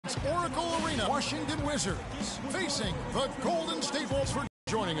It's Oracle Arena, Washington Wizards, facing the Golden State Warriors. For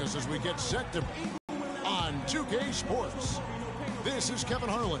joining us as we get set to on 2K Sports. This is Kevin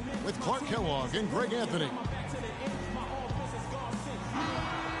Harlan with Clark Kellogg and Greg Anthony.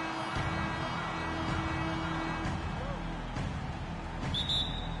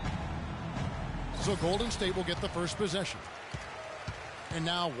 So Golden State will get the first possession. And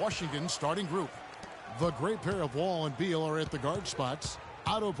now Washington's starting group. The great pair of Wall and Beal are at the guard spots.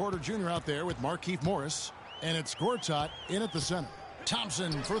 Otto Porter Jr. out there with Markieff Morris. And it's Gortat in at the center.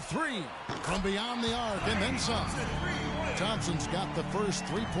 Thompson for three from beyond the arc and then some. Thompson's got the first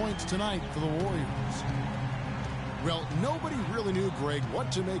 3 points tonight for the Warriors. Well, nobody really knew, Greg,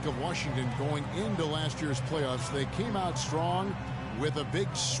 what to make of Washington going into last year's playoffs. They came out strong with a big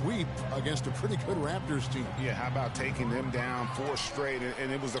sweep against a pretty good Raptors team. Yeah, how about taking them down 4 straight?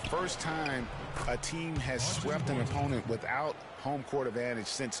 And it was the first time a team has swept an opponent without home court advantage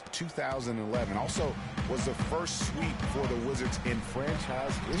since 2011. Also was the first sweep for the Wizards in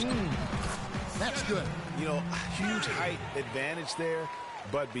franchise history. That's good. You know, huge height advantage there,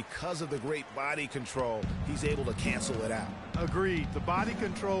 but because of the great body control, he's able to cancel it out. Agreed. The body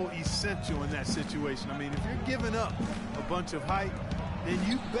control essential in that situation. I mean, if you're giving up a bunch of height, then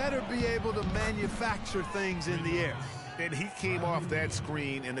you better be able to manufacture things in the air. And he came off that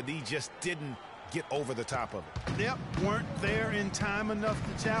screen, and the D just didn't get over the top of it. Yep, weren't there in time enough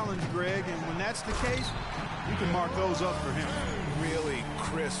to challenge Greg, and when that's the case, you can mark those up for him. Really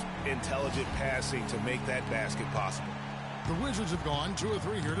crisp, intelligent passing to make that basket possible. The Wizards have gone 2 of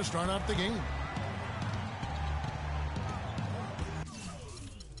 3 here to start out the game.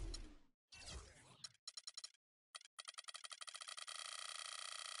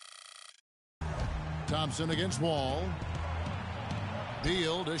 Thompson against Wall.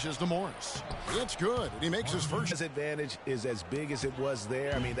 Beal dishes to Morris. It's good, and he makes his first. His advantage is as big as it was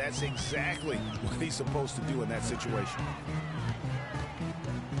there. I mean, that's exactly what he's supposed to do in that situation.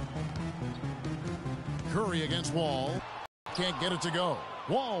 Curry against Wall. Can't get it to go.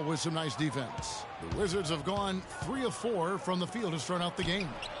 Wall with some nice defense. The Wizards have gone 3 of 4 from the field to start out the game.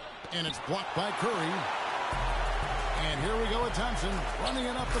 And it's blocked by Curry. And here we go with Thompson running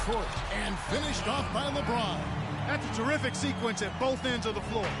it up the court. And finished off by LeBron. That's a terrific sequence at both ends of the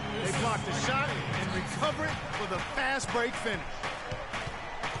floor. They block the shot and recover it with a fast break finish.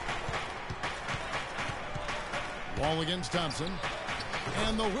 Wall against Thompson.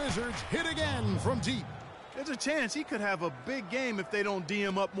 And the Wizards hit again from deep. There's a chance he could have a big game if they don't D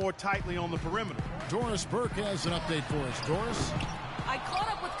him up more tightly on the perimeter. Doris Burke has an update for us. Doris? I caught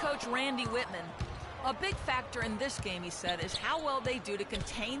up with Coach Randy Whitman. A big factor in this game, he said, is how well they do to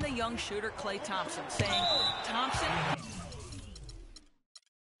contain the young shooter Klay Thompson, saying, Thompson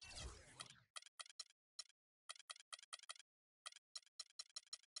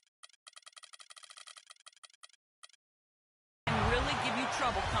can really give you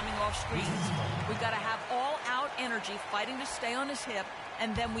trouble coming off screens. We got to have all-out energy fighting to stay on his hip,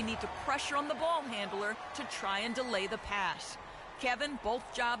 and then we need to pressure on the ball handler to try and delay the pass. Kevin, both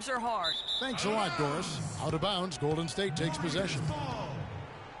jobs are hard. Thanks a lot, Doris. Out of bounds, Golden State takes possession.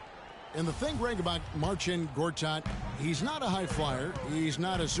 And the thing, Greg, about Marcin Gortat, he's not a high flyer. He's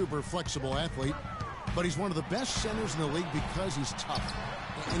not a super flexible athlete. But he's one of the best centers in the league because he's tough.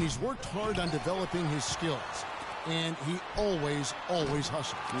 And he's worked hard on developing his skills. And he always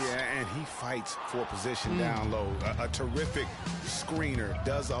hustles. Yeah, and he fights for position down low. A terrific screener,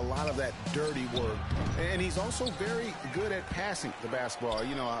 does a lot of that dirty work. And he's also very good at passing the basketball.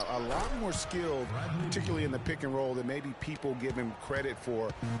 You know, a lot more skilled, particularly in the pick and roll, than maybe people give him credit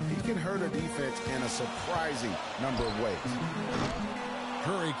for. He can hurt a defense in a surprising number of ways.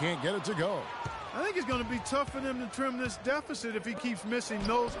 Curry can't get it to go. I think it's going to be tough for them to trim this deficit if he keeps missing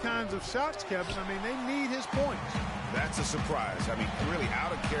those kinds of shots, Kevin. I mean, they need his points. That's a surprise. I mean, really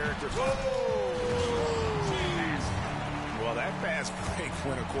out of character. Whoa! Well, that fast break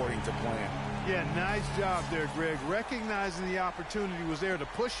went according to plan. Yeah, nice job there, Greg. Recognizing the opportunity was there to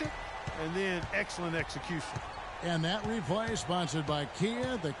push it, and then excellent execution. And that replay sponsored by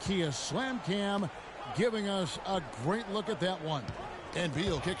Kia, the Kia Slam Cam, giving us a great look at that one. And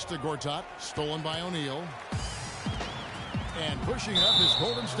Beal kicks to Gortat, stolen by O'Neal. And pushing up is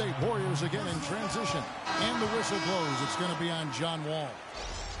Golden State Warriors again in transition. And the whistle blows. It's going to be on John Wall.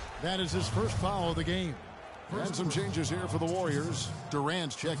 That is his first foul of the game. And some changes here for the Warriors.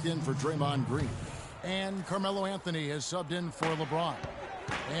 Durant's checked in for Draymond Green. And Carmelo Anthony has subbed in for LeBron.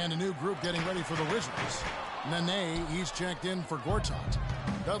 And a new group getting ready for the Wizards. Nene, he's checked in for Gortat.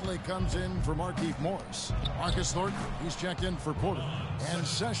 Dudley comes in for Markieff Morris. Marcus Thornton, he's checked in for Porter. And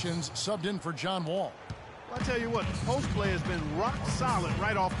Sessions subbed in for John Wall. Well, I tell you what, the post play has been rock solid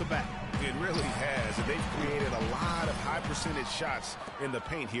right off the bat. It really has, and they've created a lot of high percentage shots in the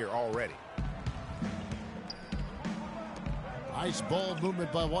paint here already. Nice ball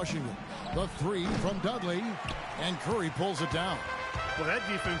movement by Washington. The three from Dudley, and Curry pulls it down. Well, that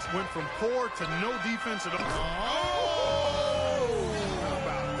defense went from poor to no defense at all. Oh! How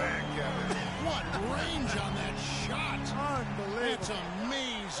about that, Kevin? What range on that shot! Unbelievable. It's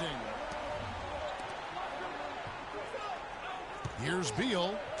amazing. Here's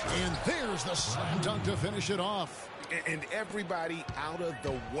Beal, and there's the slam dunk to finish it off. And everybody out of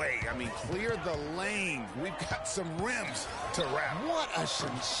the way. I mean, clear the lane. We've got some rims to wrap. What a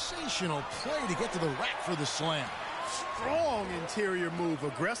sensational play to get to the rack for the slam. Strong interior move.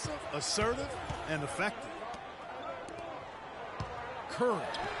 Aggressive, assertive, and effective. Curry.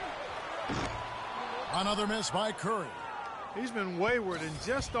 Another miss by Curry. He's been wayward and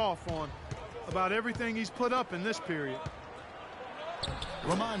just off on about everything he's put up in this period.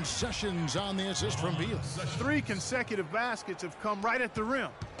 Ramon Sessions on the assist from Beal. 3 consecutive baskets have come right at the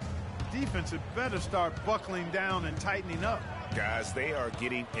rim. Defense had better start buckling down and tightening up. Guys, they are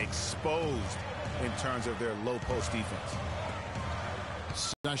getting exposed in terms of their low post defense.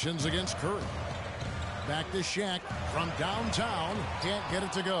 Sessions against Curry. Back to Shaq from downtown. Can't get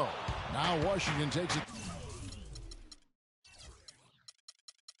it to go. Now Washington takes it.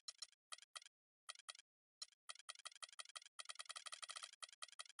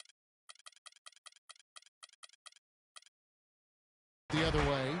 The other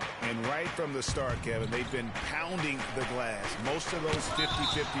way. And right from the start, Kevin, they've been pounding the glass. Most of those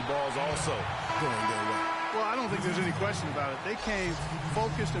 50-50 balls also going their way. Well, I don't think there's any question about it. They came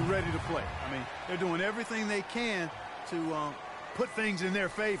focused and ready to play. I mean, they're doing everything they can to put things in their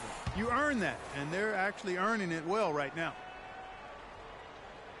favor. You earn that, and they're actually earning it well right now.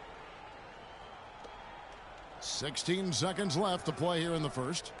 16 seconds left to play here in the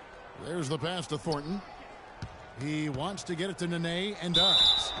first. There's the pass to Thornton. He wants to get it to Nene and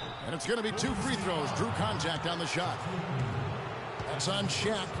does. And it's going to be 2 free throws. Drew contact on the shot. That's on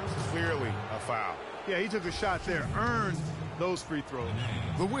Shaq. Clearly a foul. Yeah, he took a shot there, earned those free throws.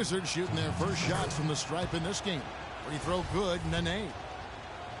 The Wizards shooting their first shots from the stripe in this game. Free throw good, Nene.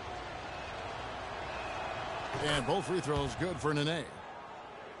 And both free throws good for Nene.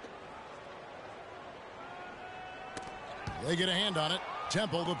 They get a hand on it.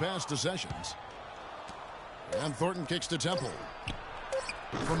 Temple the pass to Sessions. And Thornton kicks to Temple.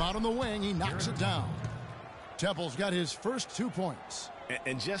 From out on the wing, he knocks it down. Temple's got his first 2 points.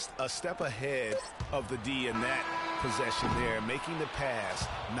 And just a step ahead of the D in that possession there, making the pass.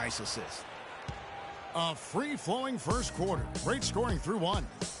 Nice assist. A free-flowing first quarter. Great scoring through 1.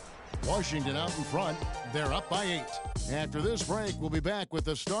 Washington out in front. They're up by 8. After this break, we'll be back with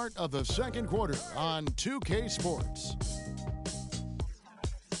the start of the second quarter on 2K Sports.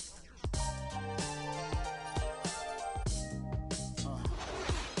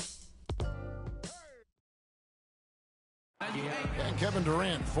 And Kevin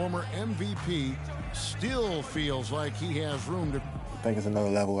Durant, former MVP, still feels like he has room to... I think it's another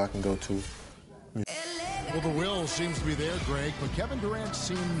level I can go to. Well, the will seems to be there, Greg, but Kevin Durant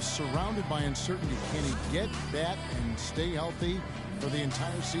seems surrounded by uncertainty. Can he get that and stay healthy for the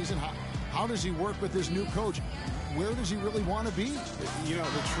entire season? How does he work with his new coach? Where does he really want to be? You know,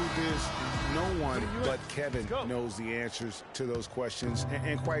 the truth is, no one but Kevin knows the answers to those questions.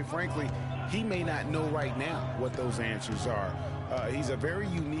 And quite frankly, he may not know right now what those answers are. He's a very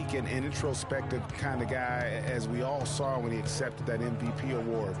unique and introspective kind of guy, as we all saw when he accepted that MVP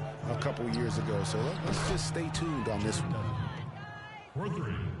award a couple of years ago. So let's just stay tuned on this one.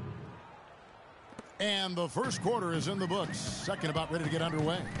 And the first quarter is in the books. Second about ready to get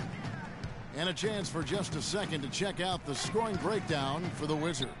underway. And a chance for just a second to check out the scoring breakdown for the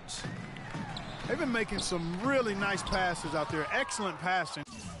Wizards. They've been making some really nice passes out there. Excellent passing.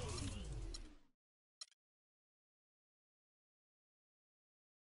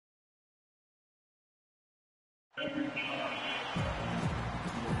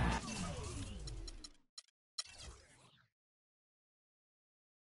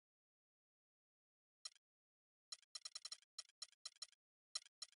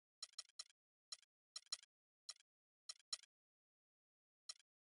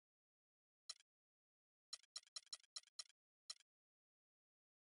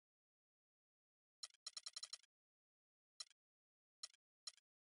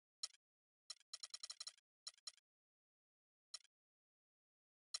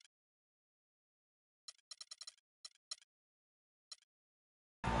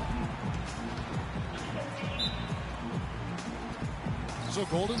 So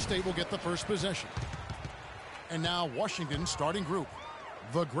Golden State will get the first possession. And now Washington's starting group.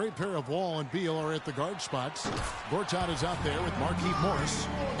 The great pair of Wall and Beal are at the guard spots. Gortat is out there with Markieff Morris.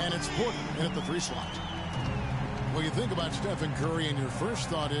 And it's Porter in at the 3 slot. Well, you think about Stephen Curry, and your first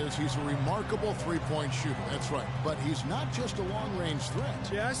thought is he's a remarkable three-point shooter. That's right. But he's not just a long-range threat.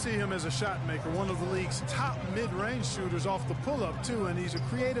 Yeah, I see him as a shot maker, one of the league's top mid-range shooters off the pull-up, too. And he's a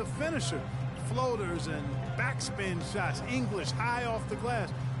creative finisher. Floaters and backspin shots. English, high off the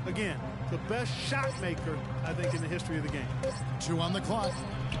glass. Again, the best shot maker, I think, in the history of the game. 2 on the clock.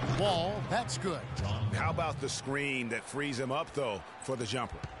 Wall, that's good. How about the screen that frees him up, though, for the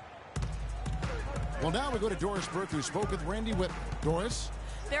jumper? Well, now we go to Doris Burke, who spoke with Randy Whitman. Doris?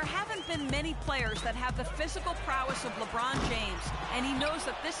 There haven't been many players that have the physical prowess of LeBron James, and he knows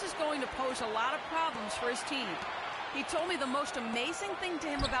that this is going to pose a lot of problems for his team. He told me the most amazing thing to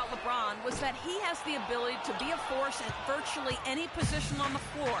him about LeBron was that he has the ability to be a force at virtually any position on the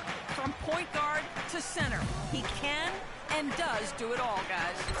floor, from point guard to center. He can and does do it all,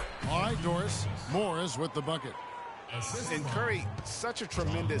 guys. All right, Doris. Morris with the bucket. And Curry, such a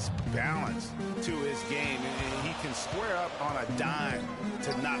tremendous balance to his game, and he can square up on a dime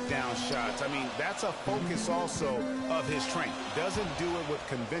to knock down shots. I mean, that's a focus also of his training. Doesn't do it with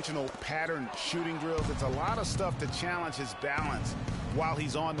conventional pattern shooting drills. It's a lot of stuff to challenge his balance while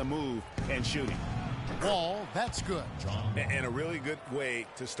he's on the move and shooting. Wall, that's good. And a really good way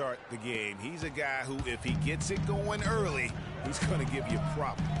to start the game. He's a guy who, if he gets it going early, he's going to give you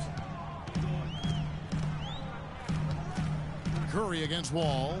problems. Curry against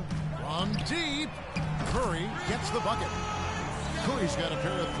Wall. From deep. Curry gets the bucket. Curry's got a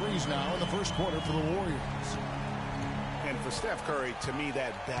pair of threes now in the first quarter for the Warriors. And for Steph Curry, to me,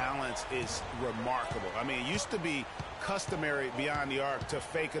 that balance is remarkable. I mean, it used to be customary beyond the arc to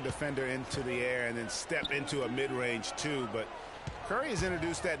fake a defender into the air and then step into a mid-range two. But Curry has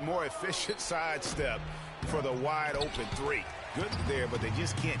introduced that more efficient sidestep for the wide-open 3. Good there, but they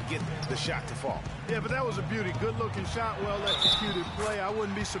just can't get the shot to fall. Yeah, but that was a beauty. Good-looking shot, well-executed play. I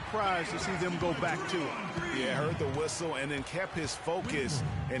wouldn't be surprised to see them go back to it. Yeah, heard the whistle and then kept his focus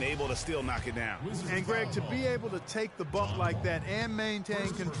and able to still knock it down. And, Greg, to be able to take the bump like that and maintain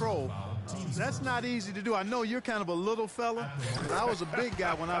control, that's not easy to do. I know you're kind of a little fella, but I was a big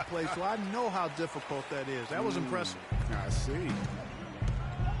guy when I played, so I know how difficult that is. That was impressive. I see.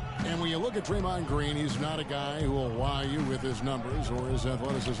 And when you look at Draymond Green, he's not a guy who will wow you with his numbers or his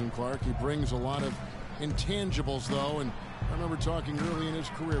athleticism, Clark. He brings a lot of intangibles, though. And I remember talking early in his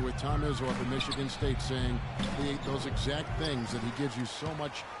career with Tom Izzo up at Michigan State saying those exact things, that he gives you so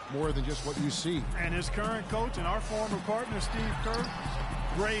much more than just what you see. And his current coach and our former partner, Steve Kerr,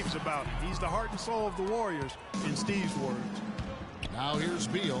 raves about him. He's the heart and soul of the Warriors, in Steve's words. Now here's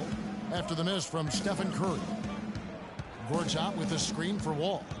Beal after the miss from Stephen Curry. Gortat with the screen for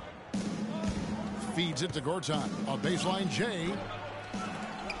Wall. Feeds it to Gortat. A baseline J.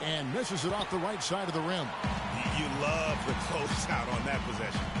 And misses it off the right side of the rim. You love the closeout on that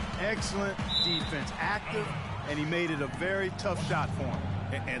possession. Excellent defense. Active, and he made it a very tough shot for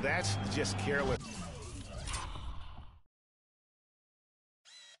him. And that's just careless.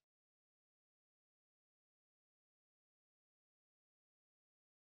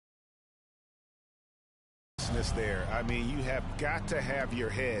 There. I mean, you have got to have your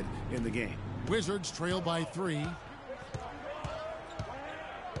head in the game. Wizards trail by 3.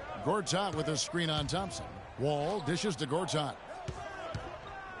 Gortat with a screen on Thompson. Wall dishes to Gortat.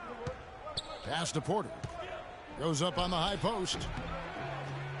 Pass to Porter. Goes up on the high post.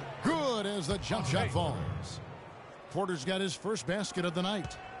 Good as the jump shot falls. Porter's got his first basket of the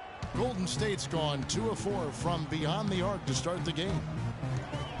night. Golden State's gone 2 of 4 from beyond the arc to start the game.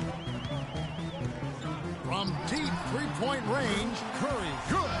 From deep three-point range, Curry,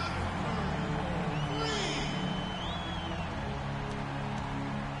 good.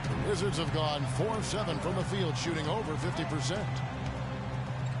 The Wizards have gone 4 of 7 from the field, shooting over 50%.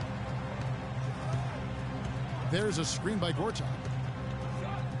 There's a screen by Gortat.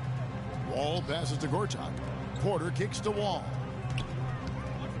 Wall passes to Gortat. Porter kicks to Wall.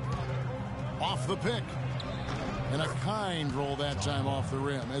 Off the pick. And a kind roll that time off the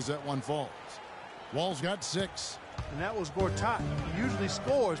rim as that one falls. Wall's got 6. And that was Gortat. He usually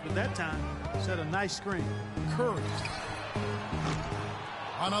scores, but that time set a nice screen. Curry.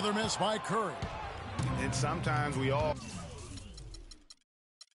 Another miss by Curry. And sometimes we all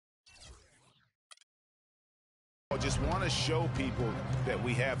just want to show people that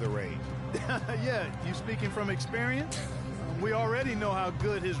we have the range. Yeah, you speaking from experience? We already know how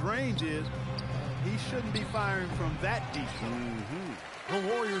good his range is. He shouldn't be firing from that deep. The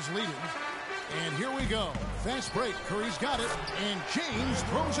Warriors leading. And here we go. Fast break. Curry's got it. And James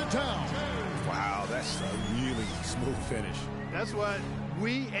throws it down. Wow, that's a really Smooth finish. That's why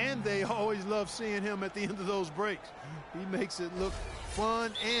we and they always love seeing him at the end of those breaks. He makes it look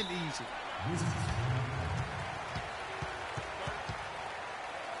fun and easy.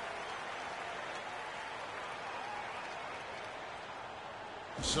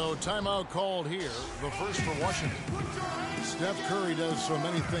 So timeout called here, the first for Washington. Steph Curry does so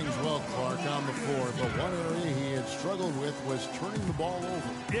many things well, Clark, on the floor, but one area he had struggled with was turning the ball over.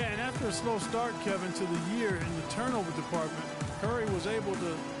 Yeah, and after a slow start, Kevin, to the year in the turnover department, Curry was able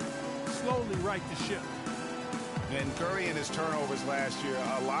to slowly right the ship. And Curry and his turnovers last year,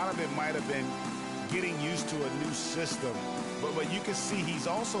 a lot of it might have been getting used to a new system. But you can see he's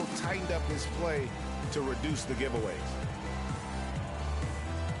also tightened up his play to reduce the giveaways.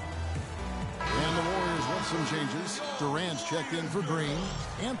 And the Warriors with some changes. Durant's checked in for Green.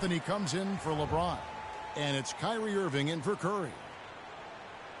 Anthony comes in for LeBron. And it's Kyrie Irving in for Curry.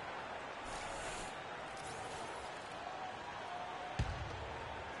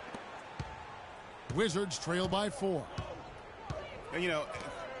 Wizards trail by 4. And, you know,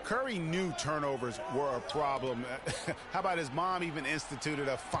 Curry knew turnovers were a problem. How about his mom even instituted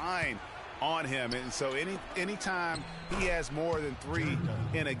a fine on him? And so anytime he has more than 3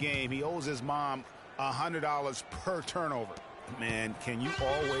 in a game, he owes his mom $100 per turnover. Man, can you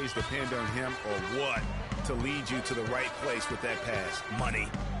always depend on him or what to lead you to the right place with that pass? Money.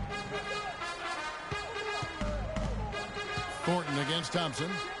 Thornton against Thompson.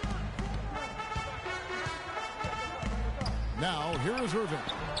 Now, here is Irving.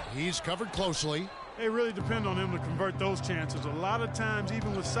 He's covered closely. They really depend on him to convert those chances. A lot of times,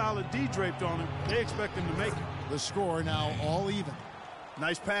 even with solid D draped on him, they expect him to make it. The score now all even.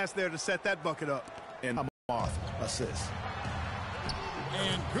 Nice pass there to set that bucket up. And off assist.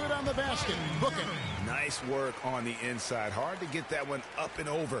 And good on the basket. Book it. Nice work on the inside. Hard to get that one up and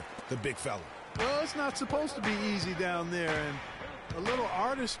over the big fella. Well, it's not supposed to be easy down there, and a little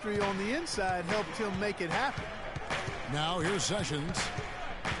artistry on the inside helped him make it happen. Now here's Sessions.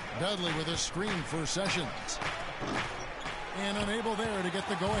 Dudley with a screen for Sessions. And unable there to get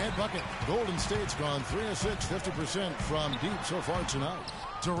the go-ahead bucket. Golden State's gone 3 of 6, 50% from deep so far tonight.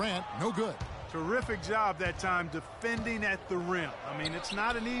 Durant, no good. Terrific job that time defending at the rim. I mean, it's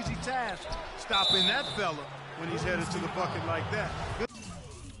not an easy task stopping that fella when he's headed to the bucket like that. Good.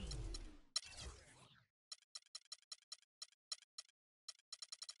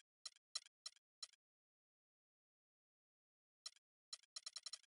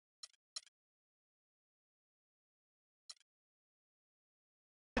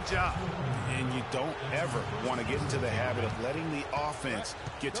 Job. And you don't ever want to get into the habit of letting the offense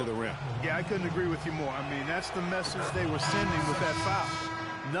get to the rim. Yeah, I couldn't agree with you more. I mean, that's the message they were sending with that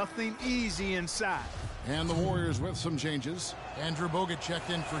foul. Nothing easy inside. And the Warriors with some changes. Andrew Bogut checked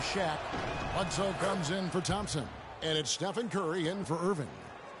in for Shaq. Bledsoe comes in for Thompson. And it's Stephen Curry in for Irving.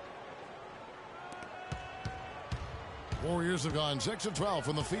 Warriors have gone 6 of 12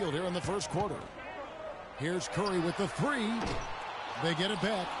 from the field here in the first quarter. Here's Curry with the 3. They get it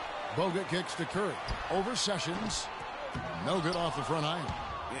back. Bogut kicks to Curry. Over Sessions. No good off the front iron.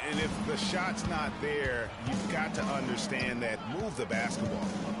 And if the shot's not there, you've got to understand that. Move the basketball.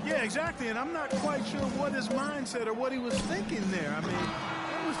 Yeah, exactly. And I'm not quite sure what his mindset or what he was thinking there. I mean,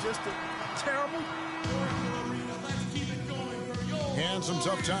 that was just a terrible. And some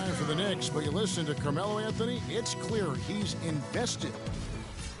tough time for the Knicks, but you listen to Carmelo Anthony, it's clear he's invested.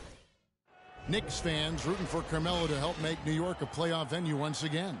 Knicks fans rooting for Carmelo to help make New York a playoff venue once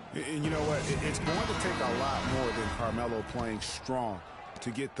again. And you know what? It's going to take a lot more than Carmelo playing strong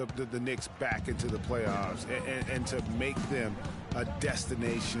to get the Knicks back into the playoffs and to make them a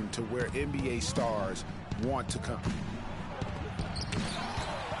destination to where NBA stars want to come.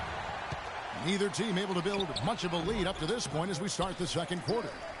 Neither team able to build much of a lead up to this point as we start the second quarter.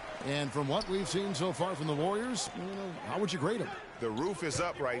 And from what we've seen so far from the Warriors, how would you grade them? The roof is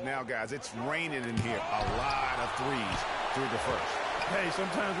up right now, guys. It's raining in here. A lot of threes through the first. Hey,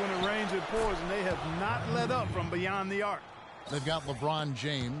 sometimes when it rains, it pours, and they have not let up from beyond the arc. They've got LeBron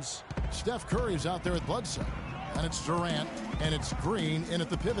James. Steph Curry's out there at Bledsoe. And it's Durant, and it's Green in at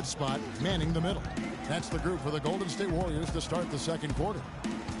the pivot spot, manning the middle. That's the group for the Golden State Warriors to start the second quarter.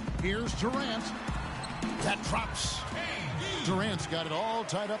 Here's Durant. That drops. Durant's got it all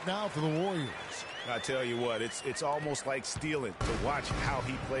tied up now for the Warriors. I tell you what, it's almost like stealing to watch how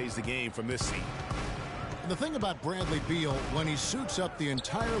he plays the game from this seat. And the thing about Bradley Beal, when he suits up, the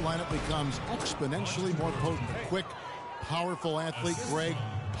entire lineup becomes exponentially more potent. Quick, powerful athlete, Greg,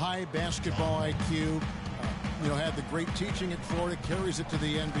 high basketball IQ, had the great teaching at Florida, carries it to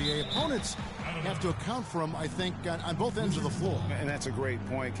the NBA. Opponents have to account for him, I think, on both ends of the floor. And that's a great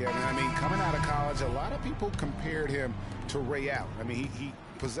point, Kevin. I mean, coming out of college, a lot of people compared him to Ray Allen. I mean, he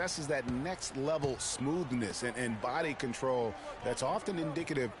possesses that next level smoothness and body control that's often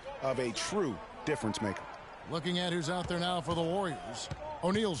indicative of a true difference maker. Looking at who's out there now for the Warriors.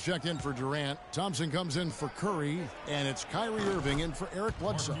 O'Neal's checked in for Durant. Thompson comes in for Curry. And it's Kyrie Irving in for Eric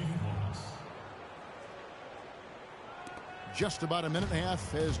Bledsoe. Just about a minute and a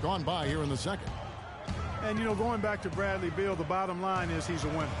half has gone by here in the second. And, going back to Bradley Beal, the bottom line is he's a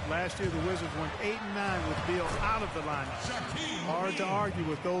winner. Last year, the Wizards went 8-9 with Beal out of the lineup. Hard to argue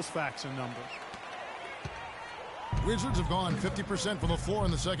with those facts and numbers. Wizards have gone 50% from the floor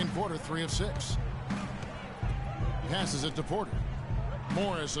in the second quarter, 3 of 6. Passes it to Porter.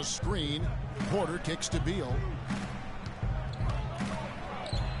 Morris a screen. Porter kicks to Beal.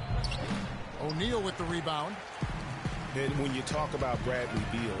 O'Neal with the rebound. And when you talk about Bradley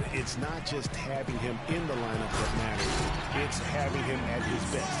Beal, it's not just having him in the lineup that matters. It's having him at his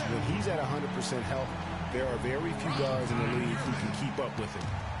best. When he's at 100% health, there are very few guards in the league who can keep up with him.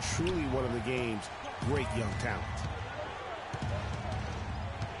 Truly one of the game's great young talents.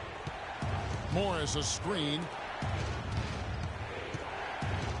 Morris a screen.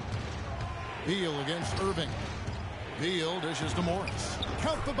 Beal against Irving. Beal dishes to Morris.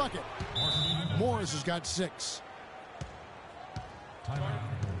 Count the bucket. Morris has got 6.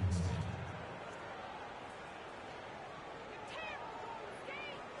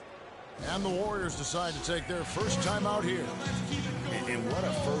 And the Warriors decide to take their first time out here. And what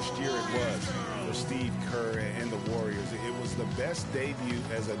a first year it was for Steve Kerr and the Warriors. It was the best debut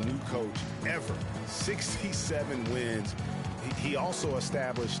as a new coach ever. 67 wins. He also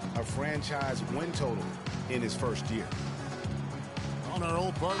established a franchise win total in his first year. On our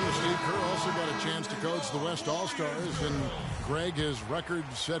old partner, Steve Kerr also got a chance to coach the West All-Stars, and Greg, his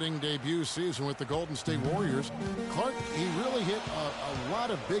record-setting debut season with the Golden State Warriors. Clark, he really hit a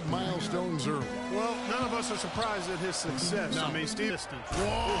lot of big milestones early. Well, none of us are surprised at his success. No. I mean, Steve.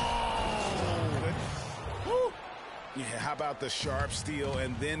 Whoa! Yeah, how about the sharp steal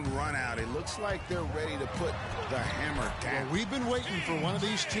and then run out? It looks like they're ready to put the hammer down. Well, we've been waiting for one of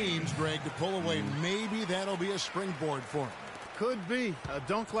these teams, Greg, to pull away. Maybe that'll be a springboard for him. Could be. A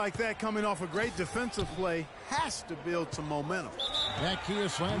dunk like that coming off a great defensive play has to build some momentum. That Kia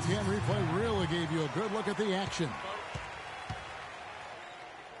Slam Cam replay really gave you a good look at the action.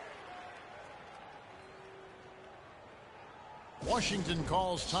 Washington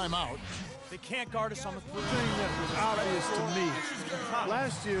calls timeout. They can't guard us on the The thing that was obvious to me,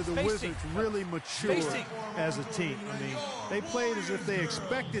 last year the Wizards really matured as a team. I mean, they played as if they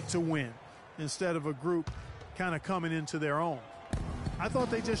expected to win instead of a group kind of coming into their own. I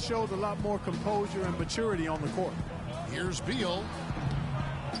thought they just showed a lot more composure and maturity on the court. Here's Beal.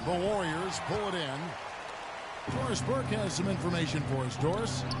 The Warriors pull it in. Doris Burke has some information for us.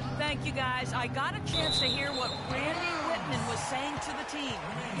 Doris? Thank you, guys. I got a chance to hear what Randy Whitman was saying to the team.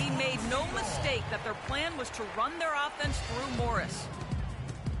 He made no mistake that their plan was to run their offense through Morris.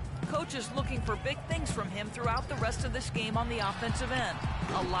 Coach is looking for big things from him throughout the rest of this game on the offensive end.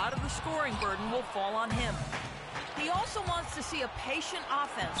 A lot of the scoring burden will fall on him. He also wants to see a patient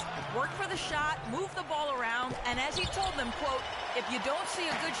offense. Work for the shot, move the ball around, and as he told them, quote, if you don't see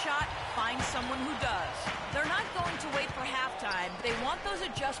a good shot, find someone who does. They're not going to wait for halftime. They want those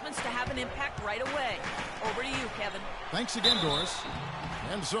adjustments to have an impact right away. Over to you, Kevin. Thanks again, Doris.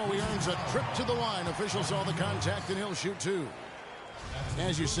 And so he earns a trip to the line. Officials saw the contact, and he'll shoot 2.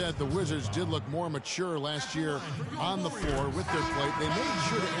 As you said, the Wizards did look more mature last year on the floor with their play. They made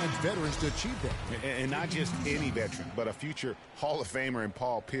sure to add veterans to achieve that. And not just any veteran, but a future Hall of Famer in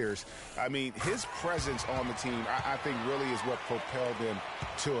Paul Pierce. I mean, his presence on the team, I think, really is what propelled them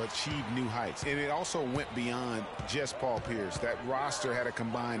to achieve new heights. And it also went beyond just Paul Pierce. That roster had a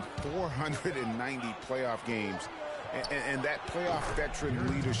combined 490 playoff games. And that playoff veteran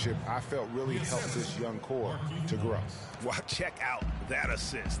leadership, I felt, really helped this young core to grow. Wow, check out that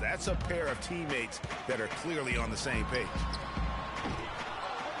assist. That's a pair of teammates that are clearly on the same page.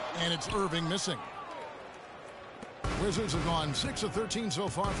 And it's Irving missing. Wizards have gone 6 of 13 so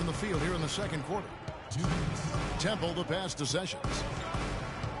far from the field here in the second quarter. Temple to pass to Sessions.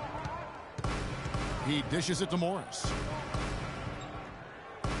 He dishes it to Morris.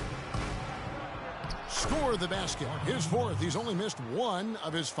 Score the basket. His 4th. He's only missed 1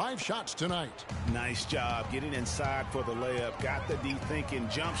 of his 5 shots tonight. Nice job getting inside for the layup. Got the deep thinking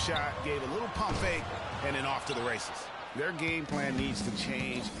jump shot. Gave a little pump fake. And then off to the races. Their game plan needs to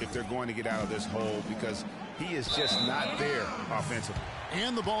change if they're going to get out of this hole, because he is just not there offensively.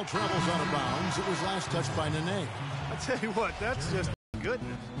 And the ball travels out of bounds. It was last touched by Nene. I tell you what, that's just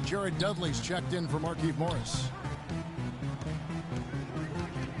goodness. Jared Dudley's checked in for Markieff Morris.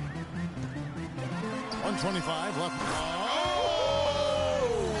 125 left. How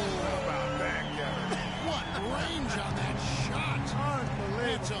about that, Kevin? What range on that shot.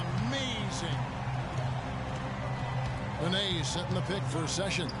 Unbelievable. It's amazing. Nene setting the pick for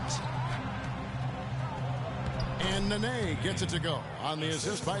Sessions. And Nene gets it to go on the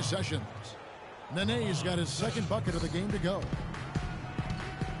assist by Sessions. Nene's got his second bucket of the game to go.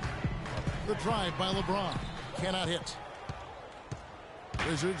 The drive by LeBron. Cannot hit.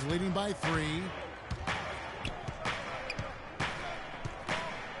 Wizards leading by 3.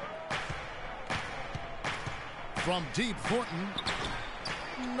 From deep, Thornton.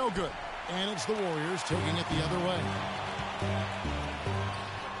 No good. And it's the Warriors taking it the other way.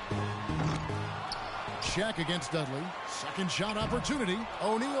 Shaq against Dudley. Second shot opportunity.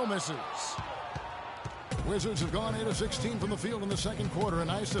 O'Neal misses. Wizards have gone 8 of 16 from the field in the second quarter. A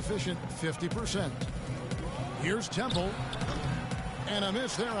nice efficient 50%. Here's Temple. And a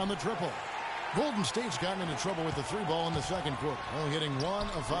miss there on the triple. Golden State's gotten into trouble with the 3 ball in the second quarter. Only hitting 1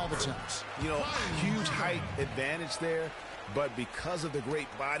 of 5 attempts. You know, huge height advantage there, but because of the great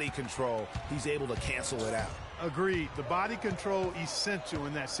body control, he's able to cancel it out. Agreed. The body control essential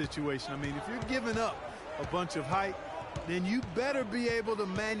in that situation. I mean, if you're giving up a bunch of height, then you better be able to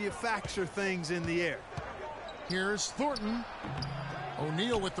manufacture things in the air. Here's Thornton.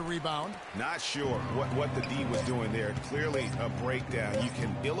 O'Neal with the rebound. Not sure what the D was doing there. Clearly a breakdown. You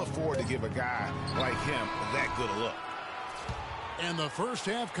can ill afford to give a guy like him that good a look. And the first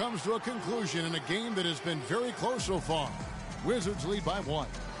half comes to a conclusion in a game that has been very close so far. Wizards lead by 1.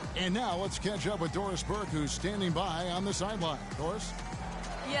 And now let's catch up with Doris Burke, who's standing by on the sideline. Doris?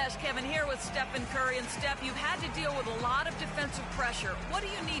 Yes, Kevin, here with Stephen Curry. And Steph, you've had to deal with a lot of defensive pressure. What do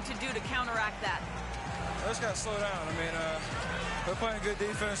you need to do to counteract that? I just got to slow down. I mean, we're playing good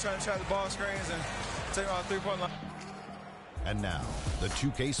defense, trying to trap the ball screens and take our three-point line. And now, the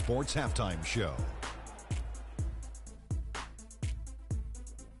 2K Sports Halftime Show.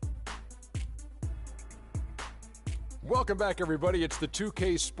 Welcome back, everybody. It's the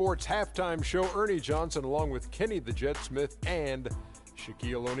 2K Sports Halftime Show. Ernie Johnson along with Kenny the Jet Smith and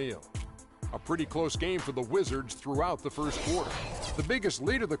Shaquille O'Neal. A pretty close game for the Wizards throughout the first quarter. The biggest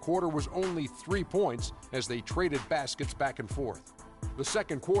lead of the quarter was only 3 points as they traded baskets back and forth. The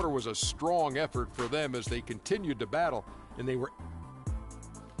second quarter was a strong effort for them as they continued to battle, and they were...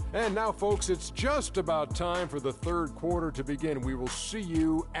 And now, folks, it's just about time for the third quarter to begin. We will see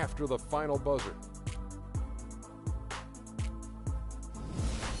you after the final buzzer.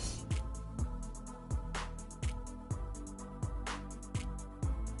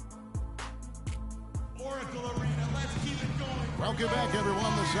 Welcome back,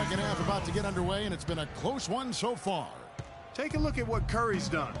 everyone. The second half about to get underway, and it's been a close one so far. Take a look at what Curry's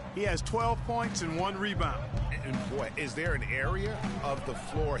done. He has 12 points and 1 rebound. And boy, is there an area of the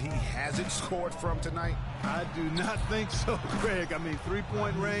floor he hasn't scored from tonight? I do not think so, Greg. I mean,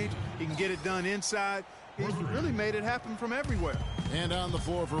 3-point range, he can get it done inside. He's really made it happen from everywhere. And on the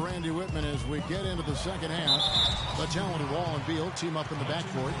floor for Randy Whitman as we get into the second half. The talented Wall and Beal team up in the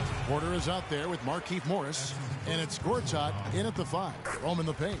backcourt. Porter is out there with Markieff Morris. And it's Gortat in at the 5. Roman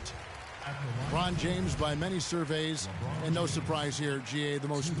the paint. Ron James, by many surveys, and no surprise here, GA, the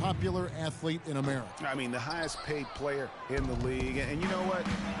most popular athlete in America. I mean, the highest paid player in the league. And you know what?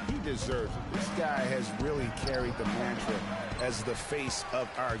 He deserves it. This guy has really carried the mantra as the face of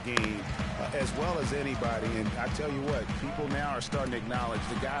our game, as well as anybody. And I tell you what, people now are starting to acknowledge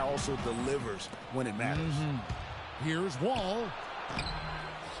the guy also delivers when it matters. Here's Wall.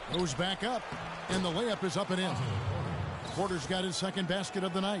 Goes back up, and the layup is up and in. Porter's got his second basket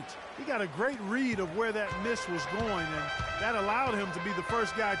of the night. He got a great read of where that miss was going, and that allowed him to be the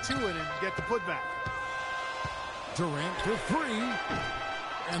first guy to it and get the putback. Durant for 3,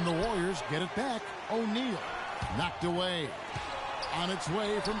 and the Warriors get it back. O'Neal knocked away. On its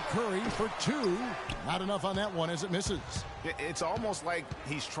way from Curry for 2. Not enough on that one as it misses. It's almost like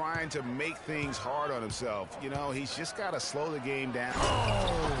he's trying to make things hard on himself. You know, he's just got to slow the game down.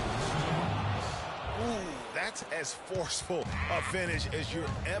 Ooh, that's as forceful a finish as you're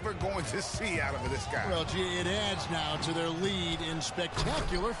ever going to see out of this guy. Well, gee, it adds now to their lead in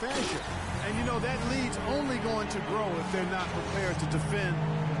spectacular fashion. And, you know, that lead's only going to grow if they're not prepared to defend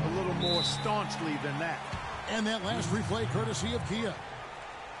a little more staunchly than that. And that last replay courtesy of Kia.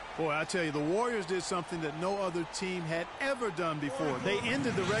 Boy, I tell you, the Warriors did something that no other team had ever done before. They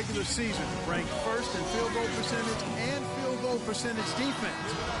ended the regular season ranked first in field goal percentage and field goal low percentage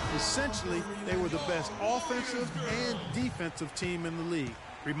defense. Essentially, they were the best offensive and defensive team in the league.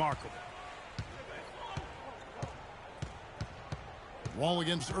 Remarkable. Wall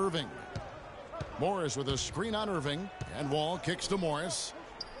against Irving. Morris with a screen on Irving, and Wall kicks to Morris.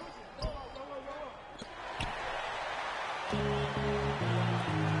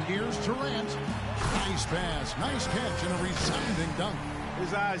 Here's Durant. Nice pass, nice catch, and a resounding dunk.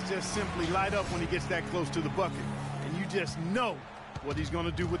 His eyes just simply light up when he gets that close to the bucket, and you just know what he's going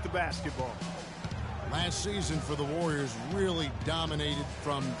to do with the basketball. Last season for the Warriors really dominated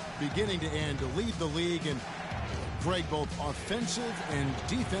from beginning to end to lead the league and Greg, both offensive and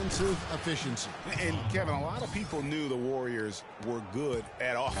defensive efficiency. And Kevin, a lot of people knew the Warriors were good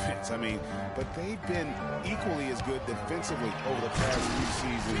at offense. I mean, but they've been equally as good defensively over the past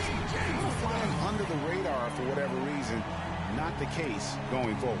few seasons. Flying under the radar for whatever reason, not the case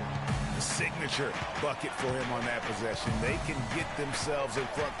going forward. The signature bucket for him on that possession. They can get themselves in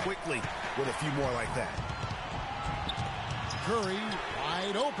front quickly with a few more like that. Curry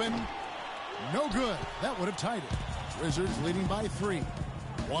wide open. No good. That would have tied it. Wizards leading by 3.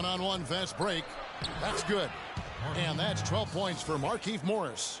 One-on-one fast break. That's good. And that's 12 points for Markieff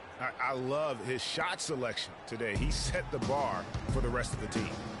Morris. I love his shot selection today. He set the bar for the rest of the team.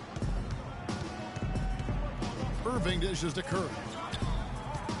 Irving dishes to Curry.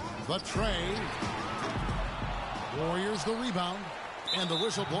 The tray. Warriors the rebound. And the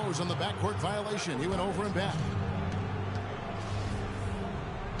whistle blows on the backcourt violation. He went over and back.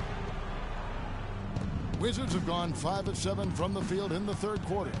 Wizards have gone 5 of 7 from the field in the third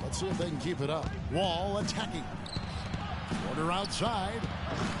quarter. Let's see if they can keep it up. Wall attacking. Quarter outside.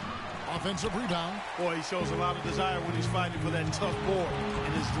 Offensive rebound. Boy, he shows a lot of desire when he's fighting for that tough board.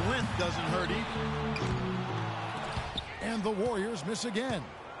 And his length doesn't hurt either. And the Warriors miss again.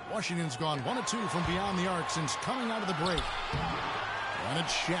 Washington's gone 1 of 2 from beyond the arc since coming out of the break. And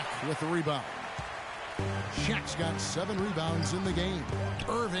it's Shaq with the rebound. Shaq's got 7 rebounds in the game.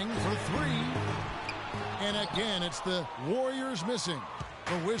 Irving for 3. And again, it's the Warriors missing.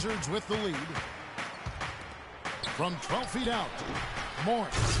 The Wizards with the lead. From 12 feet out,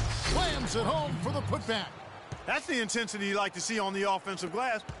 Morris slams it home for the putback. That's the intensity you like to see on the offensive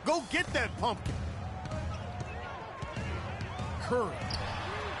glass. Go get that pumpkin. Curry.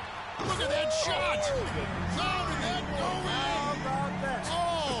 Look at that shot. How did that go in? How about that? Oh!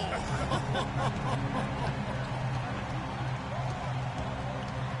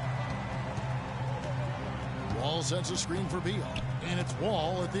 Wall sets a screen for Beal, and it's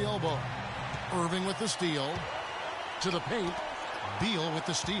Wall at the elbow. Irving with the steal. To the paint. Beal with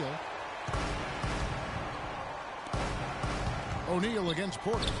the steal. O'Neal against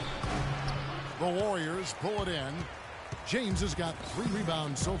Porter. The Warriors pull it in. James has got 3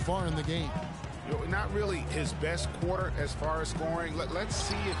 rebounds so far in the game. Not really his best quarter as far as scoring. Let's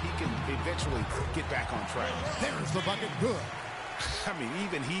see if he can eventually get back on track. There's the bucket. Good. I mean,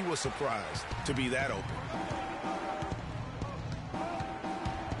 even he was surprised to be that open.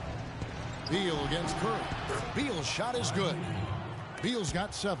 Beal against Curry. Beal's shot is good. Beal's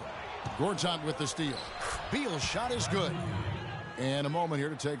got 7. Gortat with the steal. Beal's shot is good. And a moment here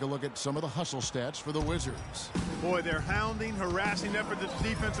to take a look at some of the hustle stats for the Wizards. Boy, their hounding, harassing effort at the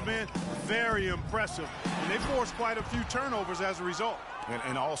defensive end, very impressive. And they forced quite a few turnovers as a result.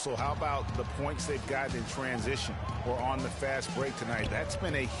 And also, how about the points they've gotten in transition or on the fast break tonight? That's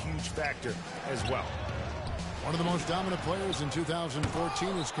been a huge factor as well. One of the most dominant players in 2014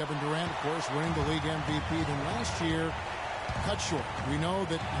 is Kevin Durant, of course, winning the league MVP. Then last year, cut short. We know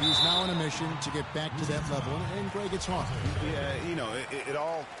that he's now on a mission to get back to that level. And Greg, it's hard. Yeah, you know, it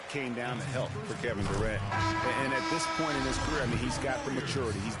all came down to health for Kevin Durant. And at this point in his career, I mean, he's got the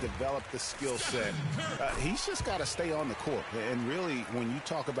maturity. He's developed the skill set. He's just got to stay on the court. And really, when you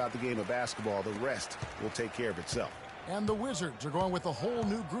talk about the game of basketball, the rest will take care of itself. And the Wizards are going with a whole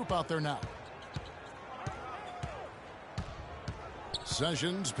new group out there now.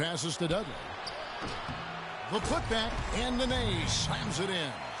 Sessions passes to Dudley. The putback, and Nene slams it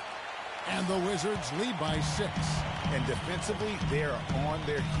in. And the Wizards lead by 6. And defensively, they're on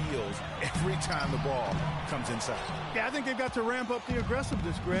their heels every time the ball comes inside. Yeah, I think they've got to ramp up the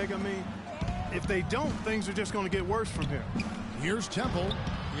aggressiveness, Greg. I mean, if they don't, things are just going to get worse from here. Here's Temple.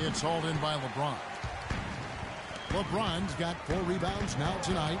 It's hauled in by LeBron. LeBron's got 4 rebounds now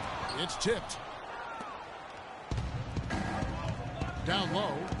tonight. It's tipped. Down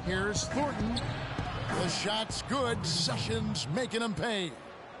low, here's Thornton. The shot's good. Sessions making him pay.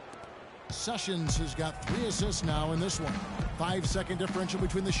 Sessions has got 3 assists now in this one. 5-second differential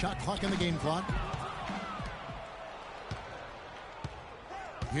between the shot clock and the game clock.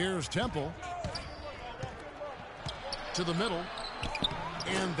 Here's Temple. To the middle.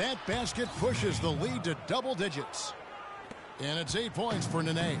 And that basket pushes the lead to double digits. And it's 8 points for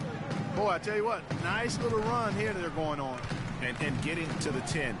Nene. Boy, I tell you what, nice little run here that they're going on. And getting to the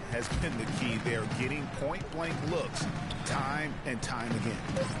 10 has been the key. They're getting point-blank looks time and time again.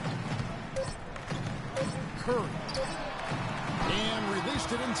 Curry. And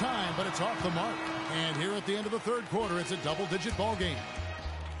released it in time, but it's off the mark. And here at the end of the third quarter, it's a double-digit ball game.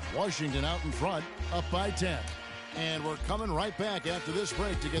 Washington out in front, up by 10. And we're coming right back after this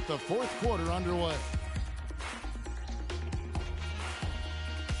break to get the fourth quarter underway.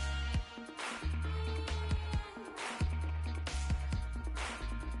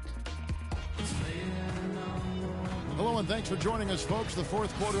 Hello and thanks for joining us, folks. The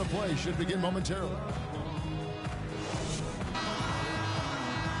fourth quarter of play should begin momentarily.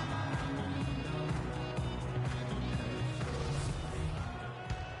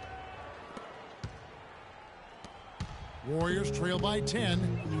 Warriors trail by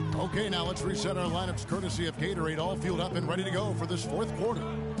 10. Okay, now let's reset our lineups courtesy of Gatorade, all fueled up and ready to go for this fourth quarter.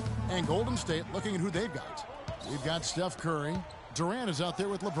 And Golden State looking at who they've got. We've got Steph Curry. Durant is out there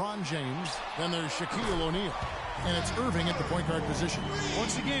with LeBron James. Then there's Shaquille O'Neal. And it's Irving at the point guard position.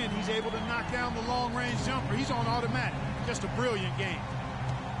 Once again, he's able to knock down the long-range jumper. He's on automatic. Just a brilliant game.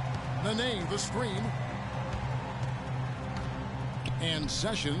 Nene, the screen. And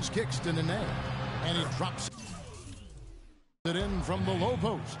Sessions kicks to Nene. And he drops it in from the low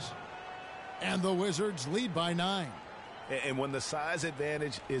post. And the Wizards lead by 9. And when the size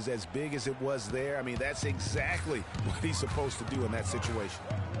advantage is as big as it was there, I mean, that's exactly what he's supposed to do in that situation.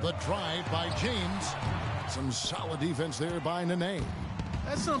 The drive by James. Some solid defense there by Nene.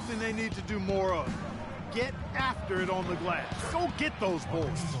 That's something they need to do more of. Get after it on the glass. Go get those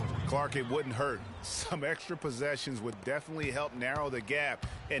balls. Clark, it wouldn't hurt. Some extra possessions would definitely help narrow the gap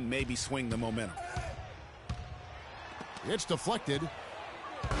and maybe swing the momentum. It's deflected.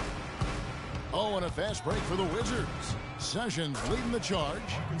 Oh, and a fast break for the Wizards. Sessions leading the charge.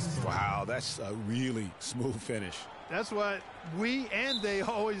 Wow, that's a really smooth finish. That's why we and they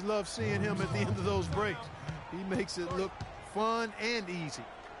always love seeing him at the end of those breaks. He makes it look fun and easy.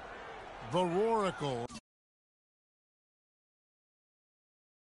 The Roracle.